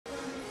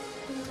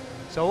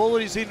So all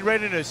is in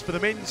readiness for the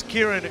men's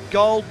Kieren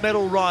gold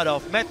medal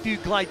ride-off. Matthew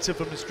Glaitzer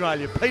from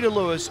Australia, Peter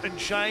Lewis and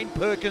Shane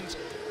Perkins.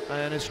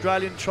 An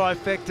Australian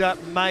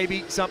trifecta,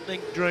 maybe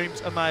something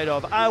dreams are made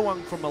of.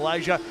 Awang from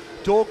Malaysia,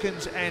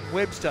 Dawkins and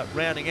Webster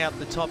rounding out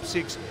the top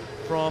 6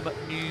 from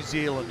New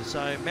Zealand.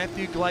 So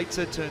Matthew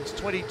Glaitzer turns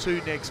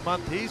 22 next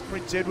month. Here's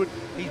Prince Edward.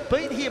 He's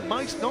been here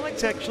most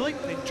nights actually,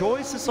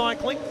 enjoys the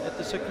cycling at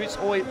the Sir Chris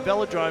Hoy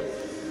Velodrome,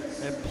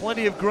 and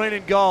plenty of green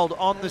and gold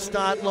on the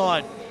start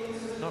line.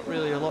 Not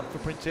really a lot for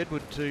Prince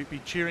Edward to be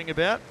cheering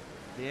about.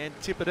 The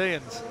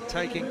Antipodeans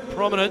taking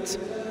prominence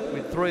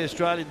with 3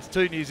 Australians,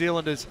 2 New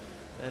Zealanders,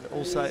 and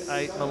also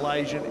a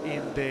Malaysian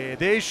in there.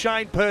 There's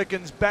Shane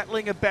Perkins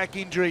battling a back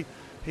injury.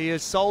 He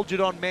has soldiered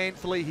on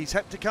manfully. He's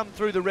had to come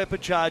through the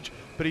repechage,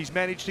 but he's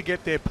managed to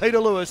get there. Peter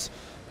Lewis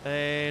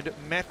and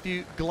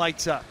Matthew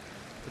Glaitzer,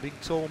 the big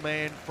tall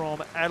man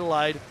from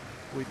Adelaide,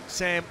 with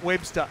Sam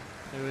Webster,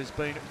 who has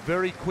been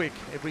very quick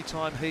every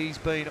time he's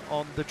been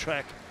on the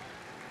track.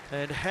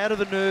 And how do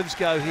the nerves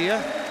go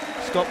here,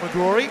 Scott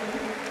McGrory?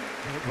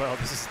 Well,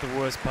 this is the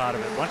worst part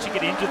of it. Once you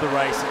get into the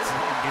race, you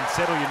can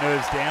settle your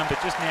nerves down, but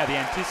just now the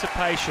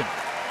anticipation,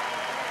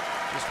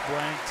 just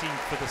waiting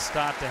for the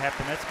start to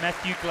happen. That's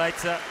Matthew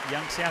Glaitzer,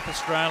 young South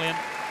Australian,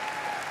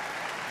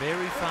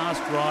 very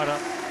fast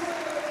rider.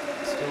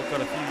 Still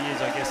got a few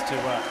years, I guess, to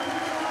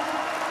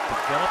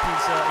develop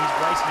his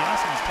race now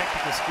and his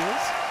tactical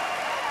skills.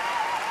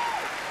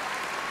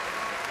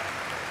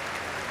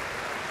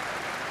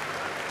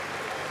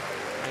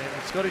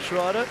 Scottish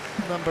rider,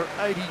 number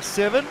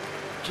 87,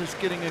 just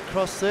getting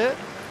across there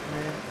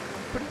and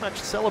pretty much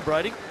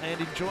celebrating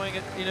and enjoying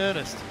it in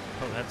earnest.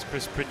 Well, that's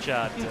Chris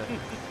Pritchard,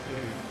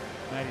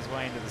 who made his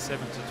way into the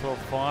 7th to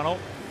 12th final.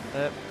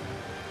 And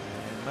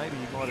maybe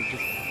he might have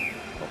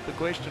just popped the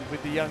question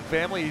with the young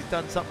family. He's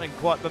done something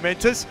quite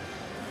momentous,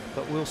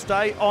 but we'll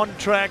stay on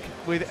track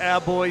with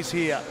our boys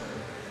here.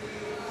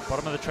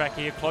 Bottom of the track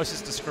here,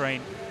 closest to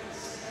screen,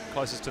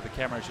 closest to the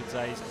camera, I should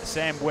say, is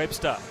Sam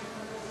Webster,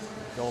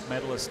 gold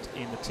medalist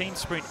in the team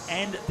sprint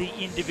and the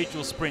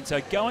individual sprint. So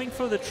going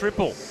for the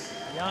triple.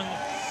 Young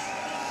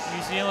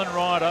New Zealand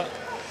rider,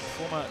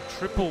 former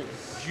triple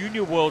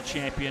junior world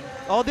champion.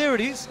 Oh, there it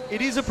is. It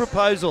is a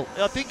proposal.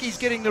 I think he's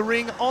getting the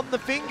ring on the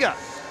finger.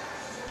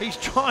 He's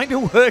trying to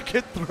work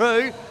it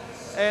through,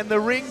 and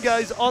the ring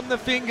goes on the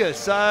finger.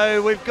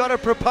 So we've got a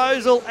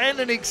proposal and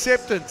an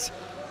acceptance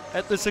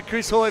at the Sir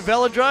Chris Hoy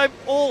Velodrome,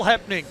 all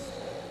happening.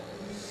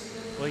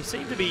 Well, he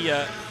seemed to be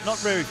not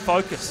very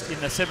focused in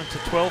the 7th to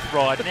 12th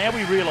ride. Now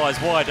we realise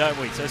why, don't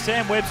we? So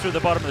Sam Webster at the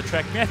bottom of the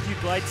track, Matthew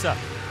Glaitzer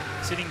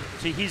sitting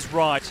to his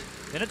right.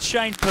 Then it's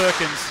Shane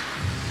Perkins.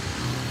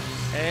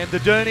 And the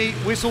Derny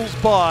whistles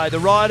by. The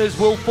riders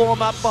will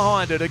form up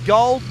behind it. A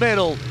gold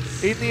medal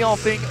in the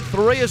offing.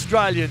 3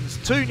 Australians,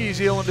 2 New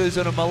Zealanders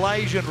and a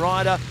Malaysian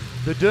rider.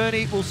 The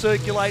Derny will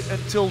circulate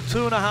until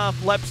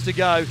 2.5 laps to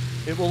go.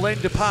 It will then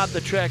depart the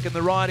track and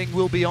the riding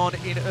will be on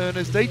in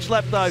earnest. Each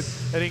lap, though,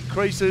 it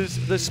increases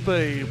the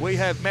speed. We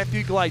have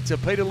Matthew Glaitzer,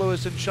 Peter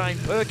Lewis and Shane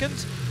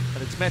Perkins,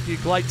 and it's Matthew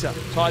Glaitzer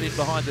tied in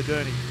behind the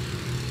Derny.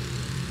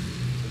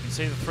 You can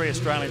see the 3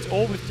 Australians,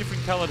 all with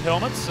different coloured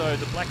helmets. So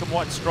the black and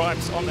white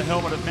stripes on the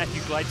helmet of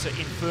Matthew Glaitzer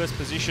in first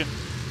position.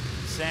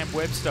 Sam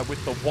Webster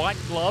with the white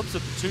gloves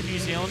of the 2 New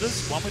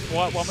Zealanders, one with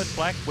white, one with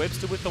black.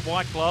 Webster with the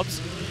white gloves.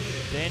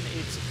 Then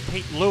it's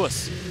Pete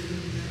Lewis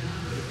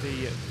with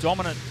the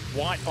dominant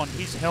white on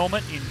his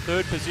helmet in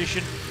third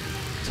position.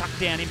 Tucked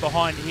down in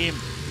behind him,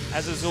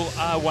 Azazul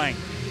Awang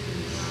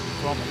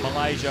from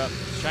Malaysia.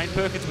 Shane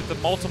Perkins with the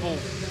multiple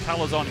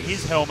colours on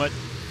his helmet,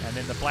 and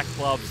then the black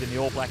gloves in the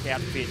all-black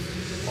outfit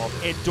of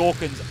Ed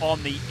Dawkins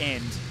on the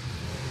end.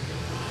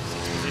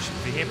 6th position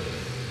for him.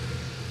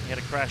 He had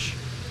a crash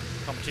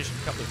competition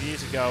a couple of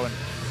years ago, and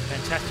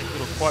fantastic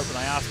little quote when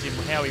I asked him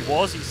how he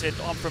was. He said,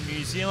 "I'm from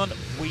New Zealand,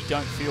 we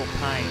don't feel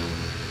pain."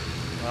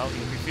 Well,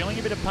 he'll be feeling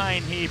a bit of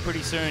pain here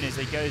pretty soon as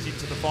he goes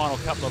into the final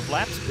couple of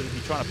laps, but he'll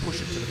be trying to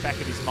push it to the back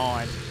of his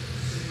mind.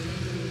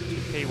 2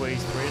 Kiwis,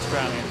 3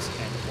 Australians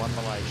and 1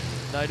 Malaysian.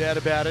 No doubt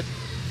about it.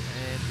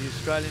 And the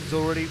Australians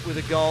already with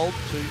a gold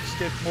to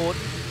Steph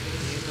Morton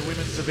in the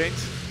women's event.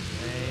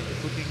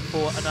 And looking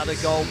for another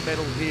gold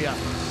medal here.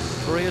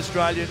 3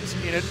 Australians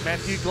in it.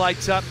 Matthew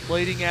Glaitzer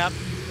leading out.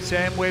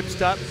 Sam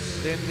Webster.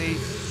 Then the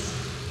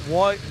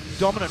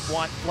dominant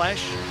white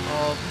flash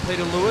of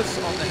Peter Lewis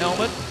on the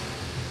helmet.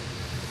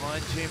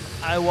 Behind him,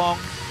 Awang,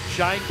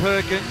 Shane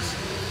Perkins.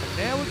 And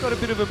now we've got a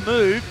bit of a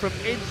move from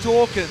Ed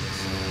Dawkins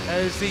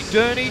as the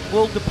Derny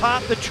will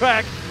depart the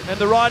track and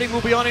the riding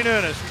will be on in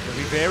earnest. You'll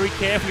be very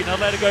careful. You're not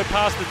allowed to go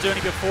past the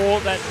Derny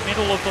before that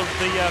middle of the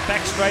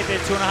back straight there,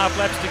 2.5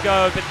 laps to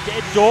go. But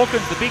Ed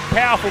Dawkins, the big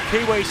powerful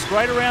Kiwi,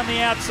 straight around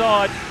the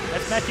outside.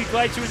 That's Matthew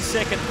Glaitzer in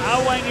second,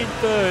 Awang in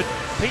third,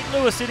 Pete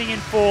Lewis sitting in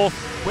fourth,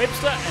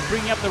 Webster, and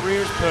bringing up the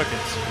rear is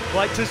Perkins.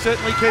 Glaitzer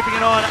certainly keeping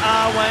an eye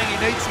on Awang. He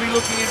needs to be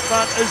looking in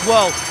front as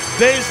well.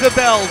 There's the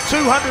bell,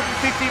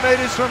 250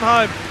 metres from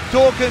home.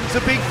 Dawkins,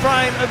 the big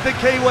frame of the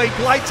Kiwi.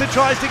 Glaitzer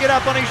tries to get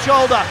up on his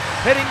shoulder.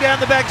 heading down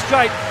the back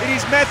straight. It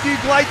is Matthew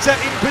Glaetzer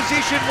in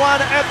position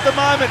 1 at the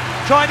moment.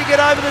 Trying to get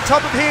over the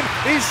top of him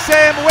is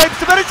Sam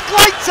Webster, but it's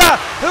Glaetzer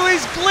who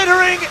is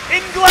glittering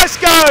in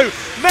Glasgow.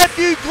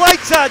 Matthew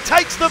Glaetzer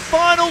takes the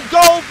final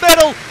gold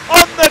medal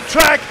on the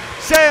track.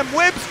 Sam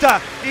Webster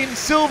in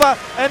silver,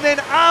 and then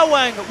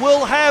Awang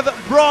will have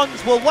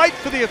bronze. We'll wait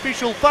for the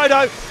official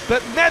photo,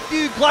 but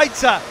Matthew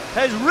Glaetzer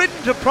has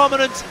risen to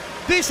prominence.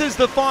 This is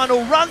the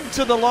final run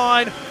to the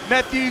line.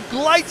 Matthew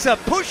Glaetzer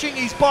pushing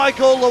his bike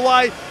all the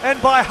way, and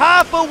by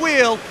half a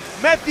wheel,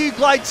 Matthew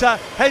Glaetzer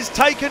has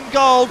taken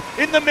gold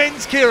in the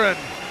men's Kieren.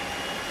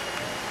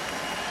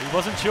 He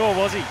wasn't sure,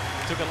 was he?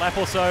 It took a lap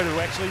or so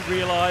to actually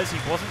realise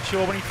he wasn't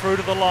sure when he threw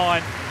to the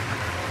line.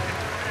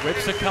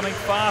 Webster coming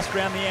fast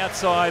around the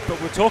outside, but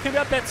we're talking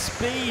about that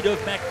speed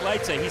of Matt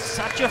Glaetzer. He's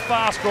such a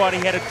fast rider.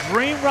 He had a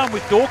dream run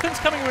with Dawkins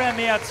coming around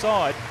the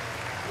outside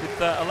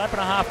with a lap and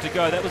a half to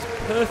go. That was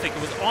perfect.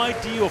 It was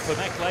ideal for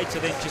Matt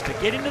Glaetzer then just to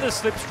get into the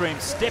slipstream,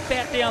 step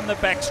out down the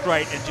back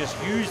straight and just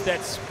use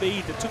that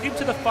speed that took him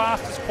to the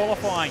fastest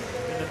qualifying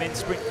in the men's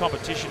sprint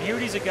competition. Here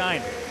it is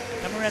again.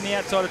 Coming around the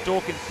outside of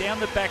Dawkins, down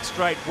the back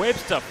straight.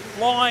 Webster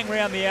flying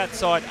around the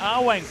outside.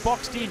 Awang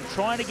boxed in,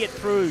 trying to get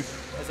through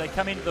as they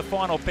come into the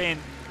final bend.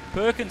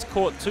 Perkins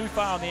caught too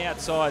far on the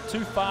outside,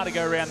 too far to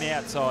go around the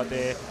outside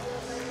there.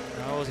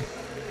 I was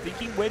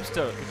thinking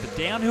Webster, with the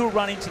downhill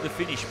run into the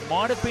finish,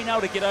 might have been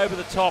able to get over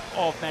the top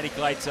of Matty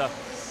Glaetzer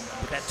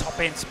with that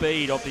top-end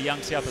speed of the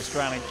young South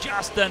Australian.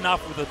 Just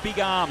enough with the big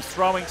arms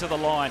throwing to the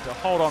line to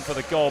hold on for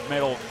the gold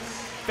medal.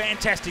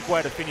 Fantastic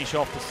way to finish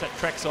off the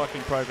track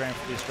cycling program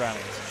for the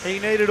Australians. He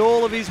needed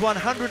all of his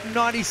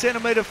 190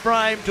 centimetre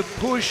frame to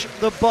push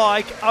the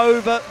bike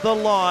over the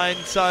line.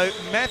 So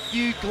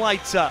Matthew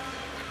Glaetzer,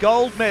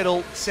 gold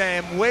medal.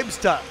 Sam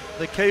Webster,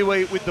 the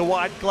Kiwi with the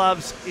white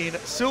gloves, in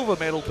silver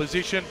medal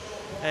position.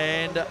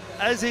 And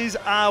as is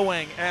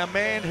Awang, our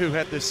man who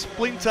had the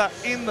splinter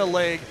in the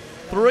leg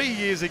 3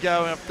 years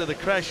ago after the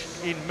crash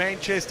in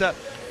Manchester,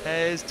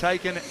 has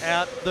taken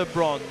out the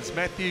bronze.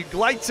 Matthew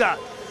Glaetzer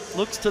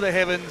looks to the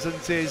heavens and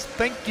says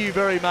thank you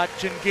very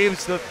much, and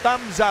gives the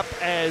thumbs up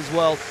as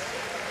well.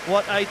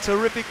 What a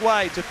terrific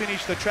way to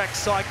finish the track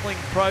cycling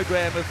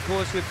program. Of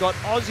course, we've got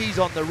Aussies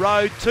on the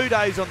road, 2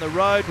 days on the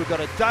road. We've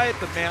got a day at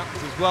the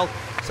mountains as well,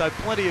 so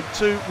plenty of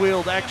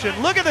two-wheeled action.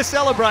 Look at the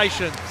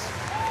celebrations.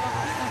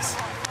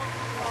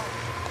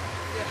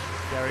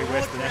 Gary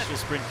West, the national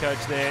sprint coach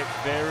there,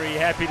 very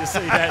happy to see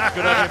that.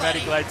 Good on you,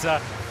 Matty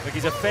Glaetzer. Look,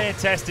 he's a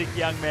fantastic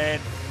young man,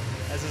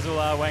 as is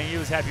Awang. He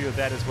was happy with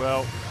that as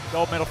well.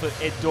 Gold medal for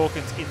Ed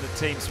Dawkins in the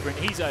team sprint.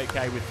 He's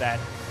okay with that.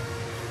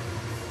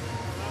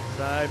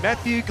 So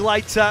Matthew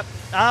Glaetzer,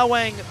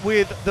 Awang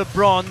with the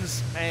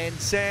bronze, and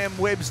Sam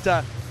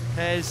Webster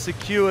has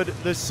secured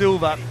the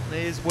silver.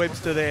 There's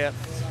Webster there,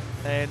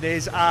 and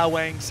there's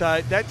Awang.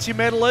 So that's your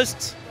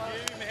medalists.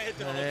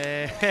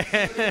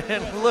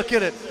 And look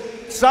at it.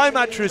 So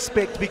much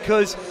respect,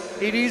 because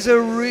it is a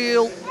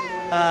real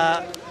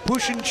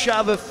push and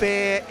shove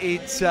affair.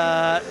 It's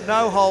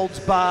no holds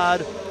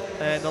barred,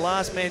 and the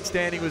last man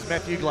standing was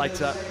Matthew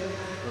Glaetzer.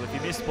 Well, if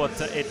you missed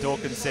what Ed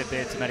Dawkins said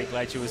there to Matty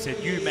Glaetzer, was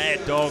said, "You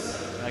mad dog."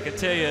 And I can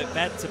tell you,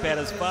 Matt's about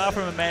as far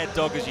from a mad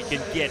dog as you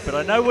can get, but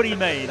I know what he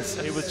means.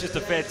 It was just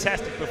a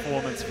fantastic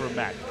performance from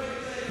Matt.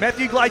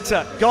 Matthew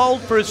Glaetzer,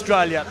 gold for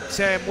Australia.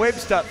 Sam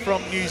Webster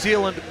from New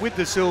Zealand with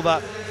the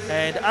silver,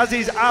 and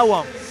Aziz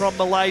Awang from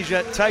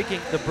Malaysia taking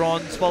the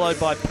bronze, followed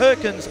by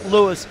Perkins,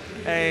 Lewis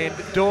and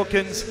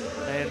Dawkins.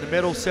 And the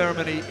medal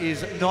ceremony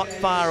is not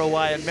far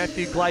away, and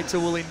Matthew Glaetzer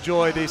will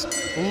enjoy this.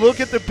 Look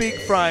at the big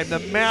frame. The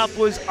mouth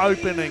was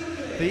opening.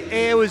 The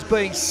air was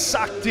being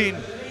sucked in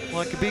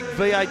like a big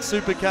V8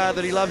 supercar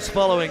that he loves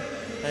following.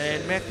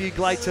 And Matthew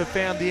Glaetzer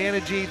found the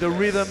energy, the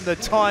rhythm, the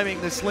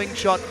timing, the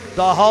slingshot,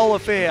 the whole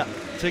affair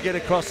to get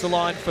across the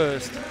line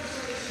first. The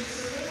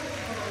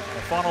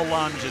final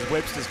lunge as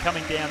Webster's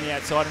coming down the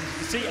outside, and you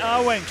can see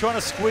Awang trying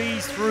to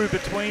squeeze through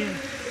between.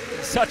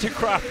 Such a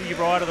crafty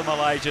rider, the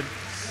Malaysian.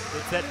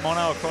 Gets that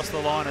mono across the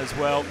line as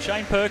well.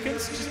 Shane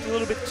Perkins just a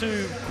little bit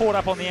too caught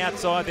up on the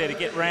outside there to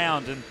get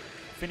round and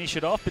finish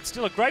it off, but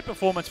still a great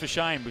performance for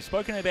Shane. We've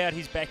spoken about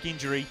his back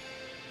injury.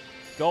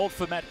 Gold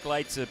for Matt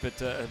Glaetzer, but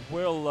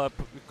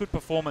good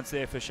performance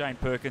there for Shane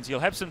Perkins.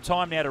 He'll have some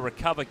time now to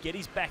recover, get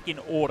his back in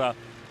order,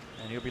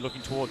 and he'll be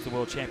looking towards the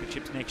World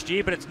Championships next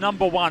year, but it's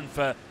 #1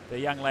 for the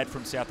young lad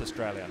from South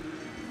Australia.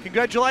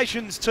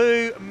 Congratulations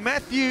to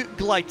Matthew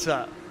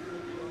Glaetzer.